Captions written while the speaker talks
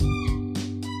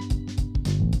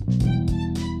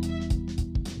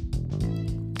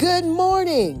Good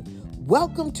morning.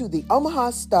 Welcome to the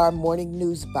Omaha Star Morning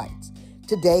News Bytes.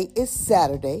 Today is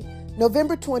Saturday,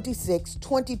 November 26,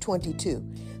 2022.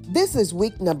 This is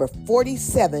week number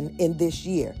 47 in this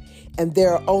year, and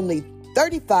there are only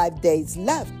 35 days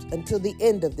left until the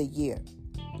end of the year.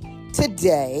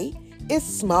 Today is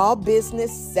Small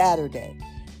Business Saturday.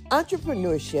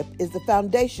 Entrepreneurship is the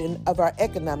foundation of our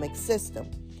economic system.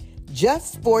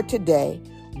 Just for today,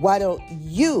 why don't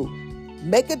you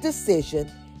make a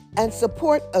decision and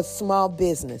support a small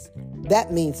business?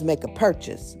 That means make a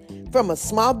purchase from a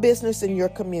small business in your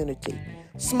community.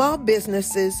 Small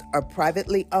businesses are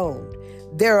privately owned.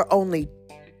 There are only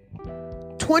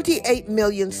 28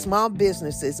 million small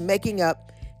businesses, making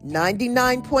up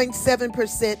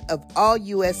 99.7% of all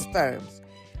U.S. firms.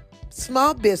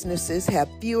 Small businesses have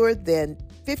fewer than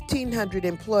 1,500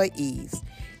 employees,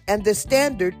 and the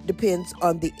standard depends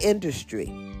on the industry.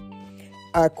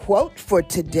 Our quote for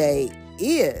today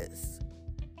is,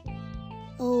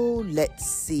 let's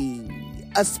see.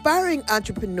 Aspiring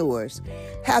entrepreneurs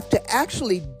have to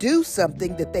actually do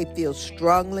something that they feel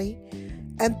strongly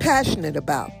and passionate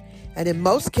about. And in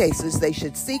most cases, they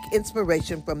should seek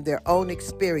inspiration from their own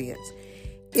experience.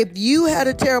 If you had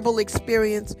a terrible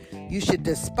experience, you should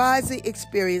despise the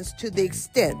experience to the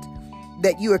extent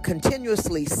that you are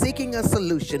continuously seeking a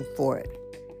solution for it.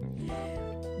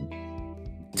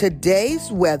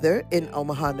 Today's weather in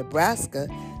Omaha, Nebraska,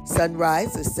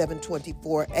 sunrise is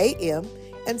 7:24 a.m.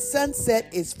 and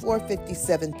sunset is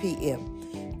 4:57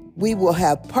 p.m. We will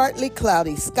have partly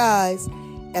cloudy skies,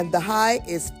 and the high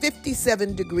is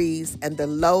 57 degrees and the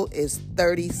low is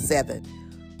 37.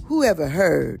 Who ever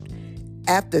heard?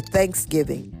 After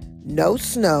Thanksgiving, no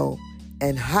snow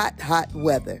and hot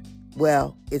weather.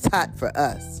 Well, it's hot for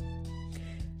us.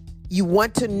 You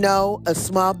want to know a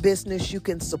small business you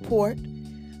can support?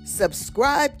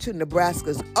 Subscribe to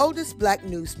Nebraska's oldest black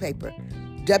newspaper,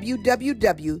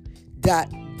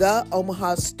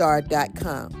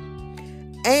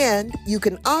 www.theomahastar.com. And you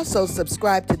can also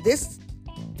subscribe to this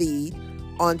feed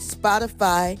on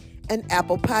Spotify and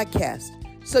Apple Podcasts,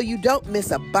 so you don't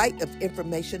miss a bite of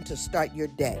information to start your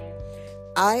day.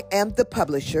 I am the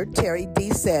publisher, Terry D.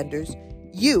 Sanders.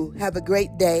 You have a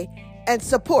great day and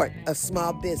support a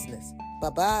small business.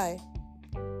 Bye-bye.